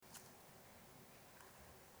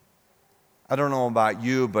I don't know about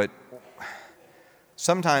you, but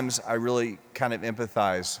sometimes I really kind of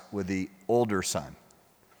empathize with the older son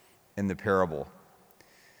in the parable,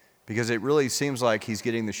 because it really seems like he's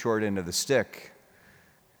getting the short end of the stick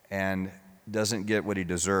and doesn't get what he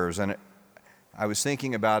deserves. And I was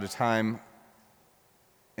thinking about a time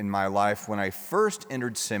in my life when I first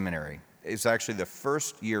entered seminary. It was actually the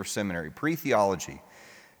first year of seminary, pre-theology.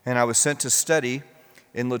 And I was sent to study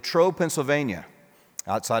in Latrobe, Pennsylvania,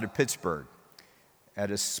 outside of Pittsburgh, at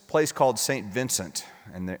a place called St. Vincent.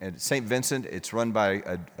 And at St. Vincent, it's run by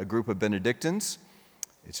a group of Benedictines.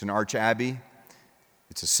 It's an arch abbey.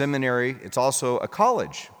 It's a seminary. It's also a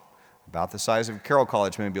college, about the size of Carroll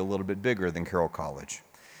College, maybe a little bit bigger than Carroll College.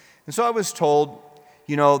 And so I was told,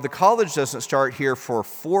 the college doesn't start here for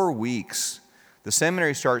 4 weeks. The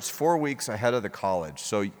seminary starts 4 weeks ahead of the college.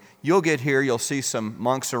 So you'll get here, you'll see some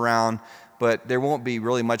monks around, but there won't be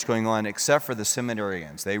really much going on except for the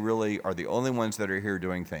seminarians. They really are the only ones that are here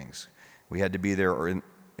doing things. We had to be there in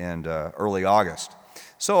early August.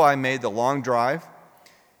 So I made the long drive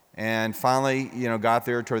and finally, got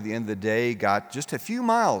there toward the end of the day, got just a few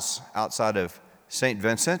miles outside of St.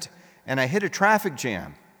 Vincent, and I hit a traffic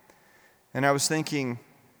jam. And I was thinking,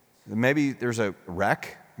 maybe there's a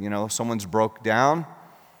wreck, someone's broke down.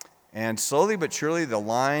 And slowly but surely, the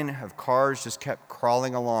line of cars just kept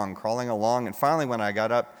crawling along. And finally, when I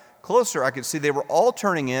got up closer, I could see they were all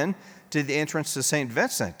turning in to the entrance to St.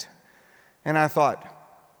 Vincent. And I thought,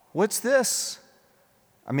 what's this?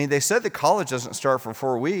 They said the college doesn't start for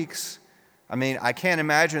 4 weeks. I can't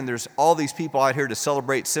imagine there's all these people out here to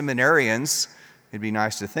celebrate seminarians. It'd be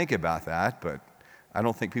nice to think about that, but I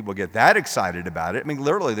don't think people get that excited about it.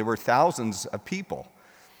 Literally, there were thousands of people.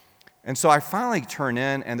 And so I finally turn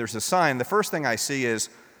in, and there's a sign. The first thing I see is,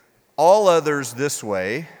 all others this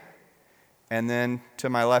way. And then to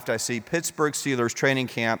my left, I see Pittsburgh Steelers training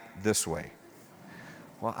camp this way.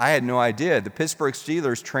 Well, I had no idea. The Pittsburgh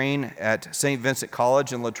Steelers train at St. Vincent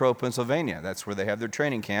College in Latrobe, Pennsylvania. That's where they have their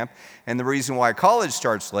training camp. And the reason why college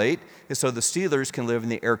starts late is so the Steelers can live in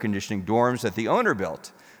the air-conditioning dorms that the owner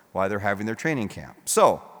built while they're having their training camp.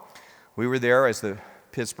 So we were there as the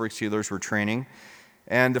Pittsburgh Steelers were training.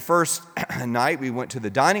 And the first night we went to the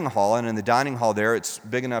dining hall, and in the dining hall there, it's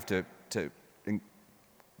big enough to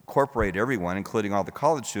incorporate everyone, including all the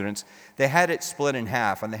college students. They had it split in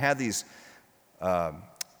half, and they had these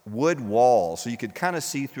wood walls, so you could kind of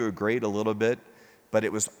see through a grate a little bit, but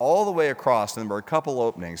it was all the way across, and there were a couple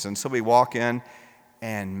openings. And so we walk in,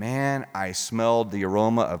 and man, I smelled the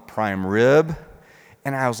aroma of prime rib.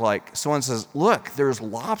 And I was like, someone says, look, there's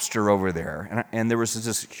lobster over there. And there was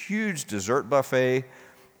this huge dessert buffet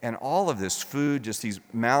and all of this food, just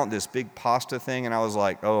this big pasta thing. And I was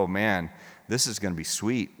like, oh man, this is going to be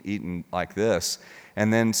sweet eating like this.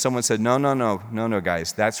 And then someone said, no,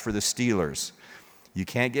 guys, that's for the Steelers. You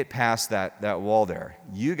can't get past that wall there.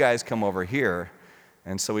 You guys come over here.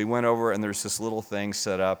 And so we went over, and there's this little thing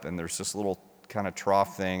set up, and there's this little kind of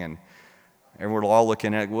trough thing. And we're all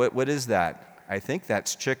looking at it. What is that? I think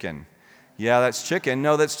that's chicken. Yeah, that's chicken.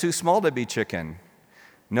 No, that's too small to be chicken.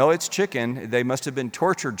 No, it's chicken. They must have been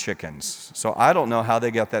tortured chickens. So I don't know how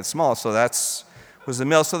they got that small. So was the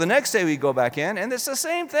meal. So the next day we go back in, and it's the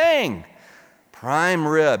same thing. Prime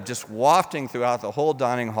rib just wafting throughout the whole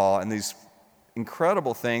dining hall, and these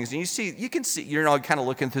incredible things. And you can see, kind of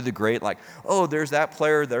looking through the grate like, oh, there's that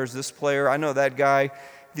player, there's this player, I know that guy.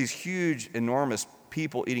 These huge, enormous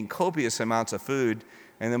people eating copious amounts of food.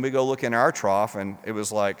 And then we go look in our trough, and it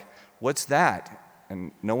was like, what's that?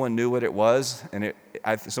 And no one knew what it was. And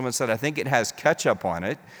someone said, I think it has ketchup on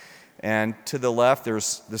it. And to the left,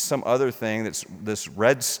 there's some other thing that's this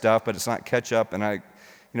red stuff, but it's not ketchup. And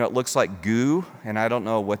it looks like goo, and I don't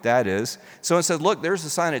know what that is. Someone said, look, there's a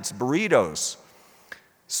sign, it's burritos.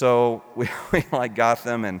 So we got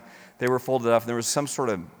them, and they were folded up, and there was some sort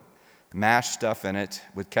of mashed stuff in it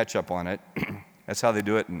with ketchup on it. That's how they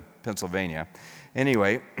do it in Pennsylvania.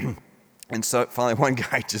 Anyway, and so finally one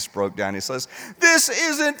guy just broke down. He says, this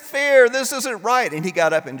isn't fair. This isn't right. And he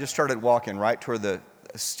got up and just started walking right toward the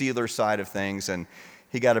Steelers side of things. And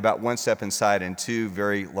he got about one step inside, and two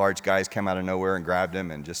very large guys came out of nowhere and grabbed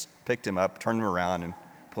him and just picked him up, turned him around, and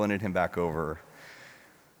pointed him back over.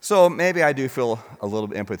 So maybe I do feel a little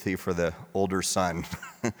bit empathy for the older son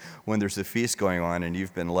when there's a feast going on and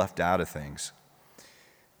you've been left out of things.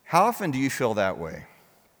 How often do you feel that way?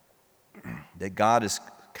 That God has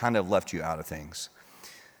kind of left you out of things.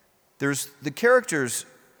 There's the characters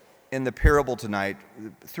in the parable tonight,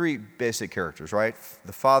 three basic characters, right?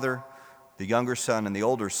 The father, the younger son, and the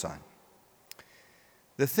older son.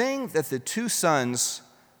 The thing that the two sons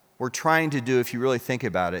were trying to do, if you really think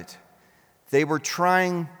about it, they were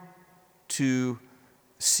trying to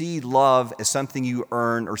see love as something you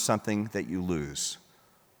earn or something that you lose.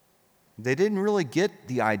 They didn't really get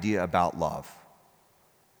the idea about love.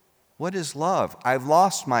 What is love? I've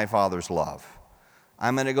lost my Father's love.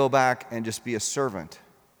 I'm going to go back and just be a servant.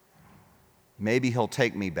 Maybe He'll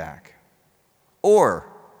take me back. Or,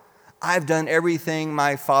 I've done everything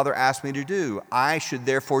my Father asked me to do. I should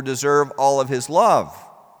therefore deserve all of His love.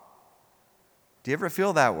 Do you ever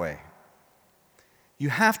feel that way? You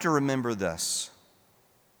have to remember this,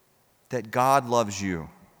 that God loves you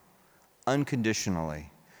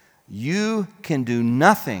unconditionally. You can do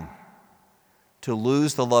nothing to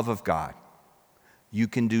lose the love of God. You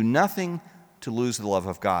can do nothing to lose the love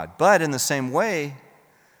of God. But in the same way,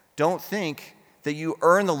 don't think that you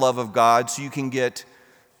earn the love of God so you can get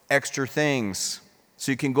extra things,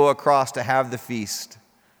 so you can go across to have the feast.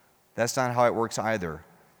 That's not how it works either.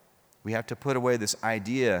 We have to put away this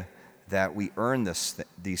idea that we earn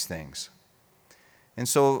these things. And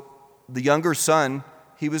so the younger son,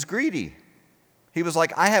 he was greedy. He was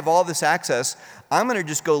like, I have all this access. I'm going to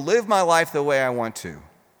just go live my life the way I want to.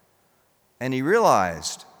 And he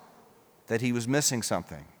realized that he was missing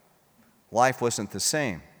something. Life wasn't the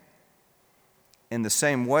same. In the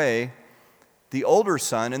same way, the older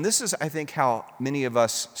son, and this is, I think, how many of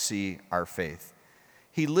us see our faith.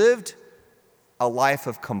 He lived a life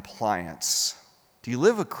of compliance. Do you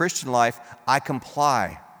live a Christian life? I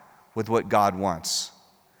comply with what God wants.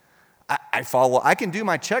 I follow, I can do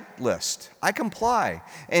my checklist. I comply.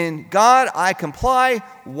 And God, I comply.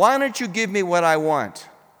 Why don't you give me what I want?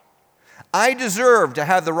 I deserve to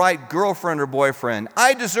have the right girlfriend or boyfriend.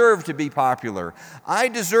 I deserve to be popular. I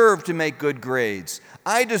deserve to make good grades.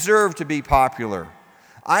 I deserve to be popular.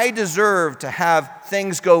 I deserve to have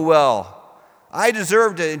things go well. I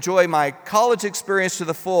deserve to enjoy my college experience to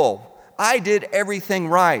the full. I did everything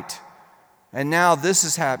right. And now this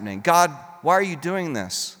is happening. God, why are you doing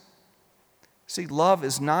this? See, love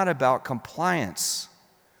is not about compliance.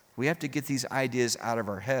 We have to get these ideas out of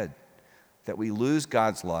our head that we lose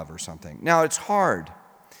God's love or something. Now, it's hard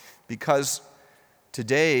because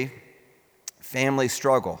today families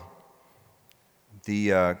struggle.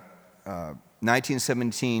 The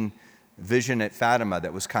 1917 vision at Fatima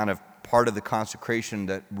that was kind of part of the consecration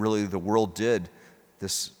that really the world did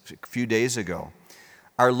this a few days ago.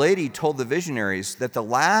 Our Lady told the visionaries that the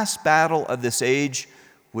last battle of this age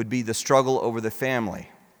would be the struggle over the family.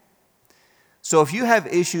 So if you have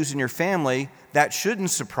issues in your family, that shouldn't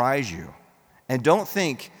surprise you. And don't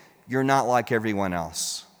think you're not like everyone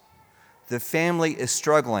else. The family is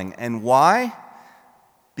struggling. And why?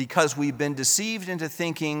 Because we've been deceived into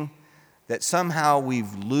thinking that somehow we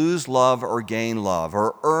lose love or gain love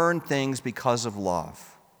or earn things because of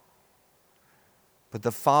love. But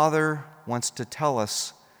the Father wants to tell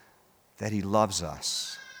us that He loves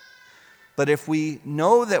us. But if we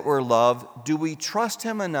know that we're loved, do we trust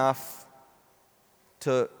Him enough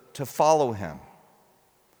to follow Him?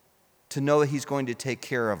 To know that He's going to take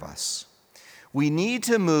care of us? We need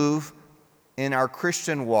to move in our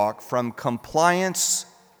Christian walk from compliance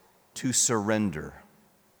to surrender.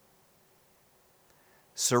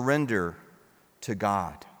 Surrender to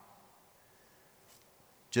God.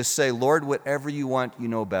 Just say, Lord, whatever you want, you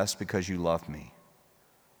know best because you love me.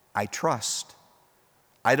 I trust.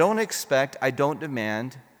 I don't expect, I don't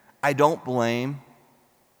demand, I don't blame.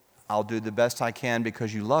 I'll do the best I can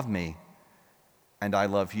because you love me and I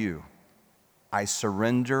love you. I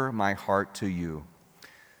surrender my heart to you.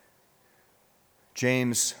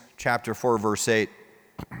 James chapter 4, verse 8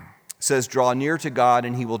 says, draw near to God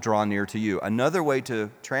and He will draw near to you. Another way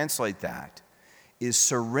to translate that is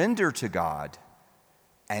surrender to God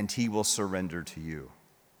and He will surrender to you.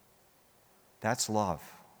 That's love.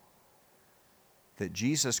 That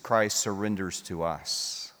Jesus Christ surrenders to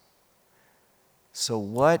us. So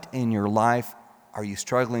what in your life are you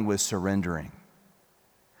struggling with surrendering?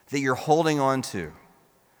 That you're holding on to?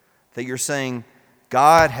 That you're saying,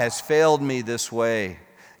 God has failed me this way.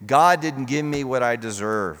 God didn't give me what I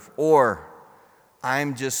deserve. Or,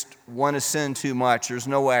 I'm just want to sin too much. There's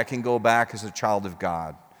no way I can go back as a child of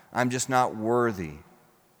God. I'm just not worthy.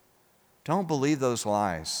 Don't believe those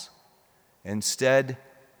lies. Instead,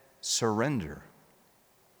 surrender.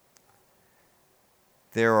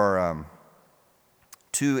 There are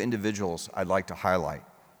two individuals I'd like to highlight.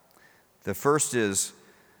 The first is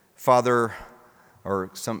Father,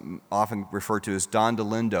 or some often referred to as Don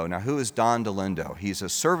Dolindo. Now, who is Don Dolindo? He's a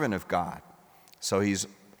servant of God, so he's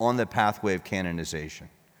on the pathway of canonization.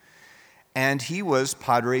 And he was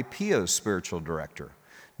Padre Pio's spiritual director.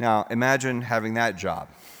 Now, imagine having that job.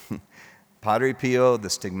 Padre Pio, the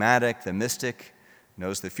stigmatic, the mystic,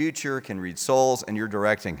 knows the future, can read souls, and you're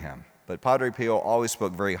directing him. but Padre Pio always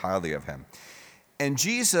spoke very highly of him. And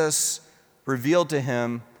Jesus revealed to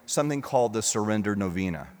him something called the Surrender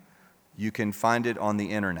Novena. You can find it on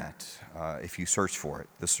the internet if you search for it,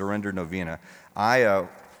 the Surrender Novena. I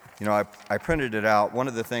printed it out. One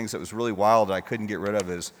of the things that was really wild I couldn't get rid of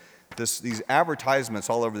is these advertisements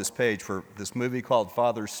all over this page for this movie called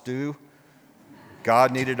Father Stu.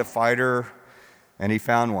 God needed a fighter, and he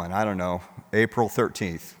found one. I don't know, April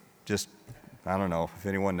 13th. Just, I don't know if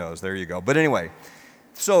anyone knows. There you go. But anyway,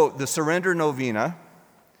 so the Surrender Novena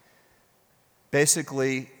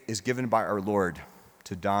basically is given by our Lord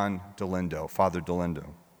to Don Dolindo, Father Dolindo.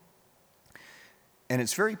 And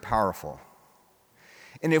it's very powerful.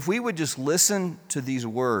 And if we would just listen to these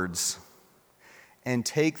words and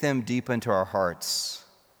take them deep into our hearts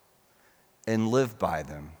and live by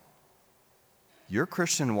them, your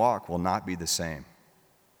Christian walk will not be the same.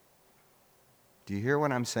 Do you hear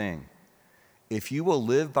what I'm saying? If you will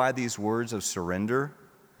live by these words of surrender,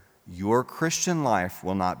 your Christian life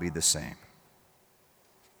will not be the same.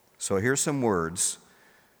 So here's some words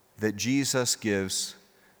that Jesus gives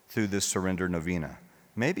through this Surrender Novena.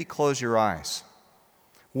 Maybe close your eyes.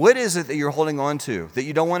 What is it that you're holding on to that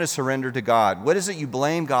you don't want to surrender to God? What is it you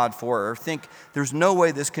blame God for or think there's no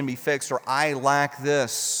way this can be fixed or I lack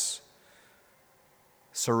this?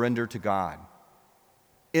 Surrender to God.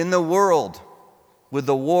 In the world, with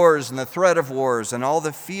the wars and the threat of wars and all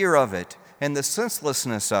the fear of it and the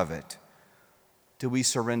senselessness of it, do we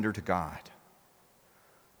surrender to God?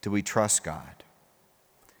 Do we trust God?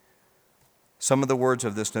 Some of the words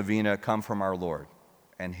of this novena come from our Lord,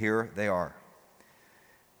 and here they are.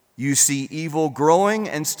 You see evil growing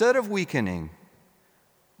instead of weakening.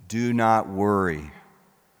 Do not worry.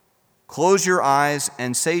 Close your eyes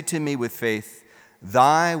and say to me with faith,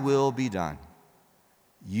 Thy will be done.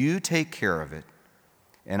 You take care of it.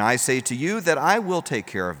 And I say to you that I will take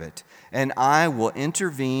care of it, and I will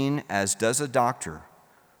intervene as does a doctor,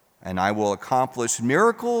 and I will accomplish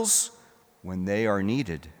miracles when they are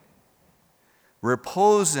needed.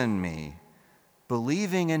 Repose in me,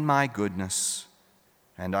 believing in my goodness,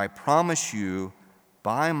 and I promise you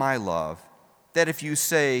by my love that if you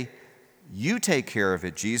say, You take care of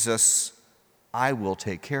it, Jesus, I will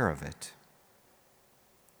take care of it.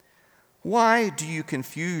 Why do you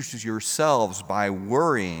confuse yourselves by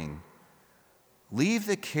worrying? Leave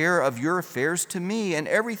the care of your affairs to me, and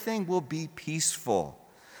everything will be peaceful.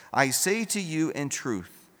 I say to you in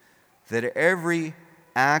truth that every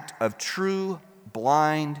act of true,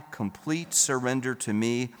 blind, complete surrender to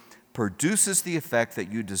me produces the effect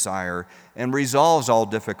that you desire and resolves all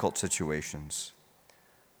difficult situations.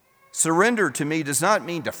 Surrender to me does not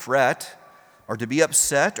mean to fret or to be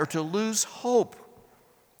upset or to lose hope.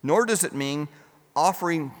 Nor does it mean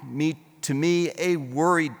offering to me a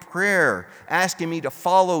worried prayer, asking me to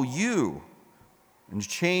follow you and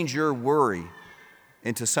change your worry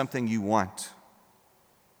into something you want.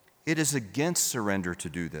 It is against surrender to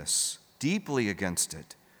do this, deeply against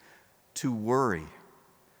it, to worry,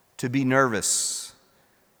 to be nervous,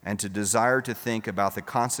 and to desire to think about the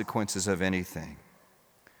consequences of anything.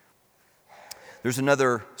 There's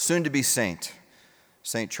another soon-to-be saint,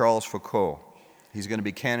 St. Charles Foucault. He's going to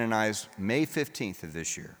be canonized May 15th of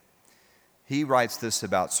this year. He writes this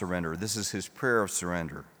about surrender. This is his prayer of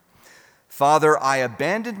surrender. Father, I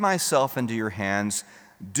abandon myself into your hands.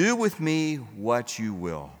 Do with me what you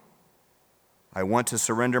will. I want to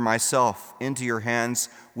surrender myself into your hands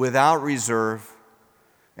without reserve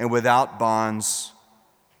and without bonds,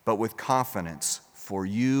 but with confidence, for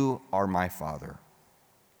you are my Father.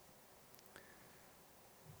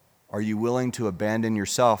 Are you willing to abandon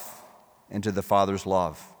yourself into the Father's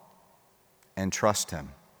love and trust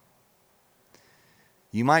him?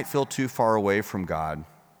 You might feel too far away from God.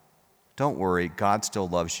 Don't worry, God still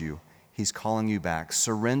loves you. He's calling you back.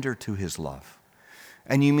 Surrender to his love.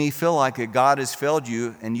 And you may feel like that God has failed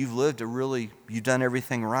you and you've done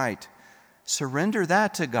everything right. Surrender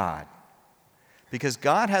that to God. Because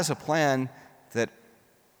God has a plan that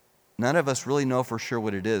none of us really know for sure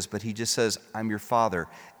what it is, but he just says, I'm your Father.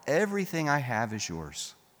 Everything I have is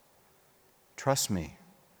yours. Trust me.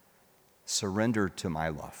 Surrender to my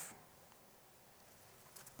love.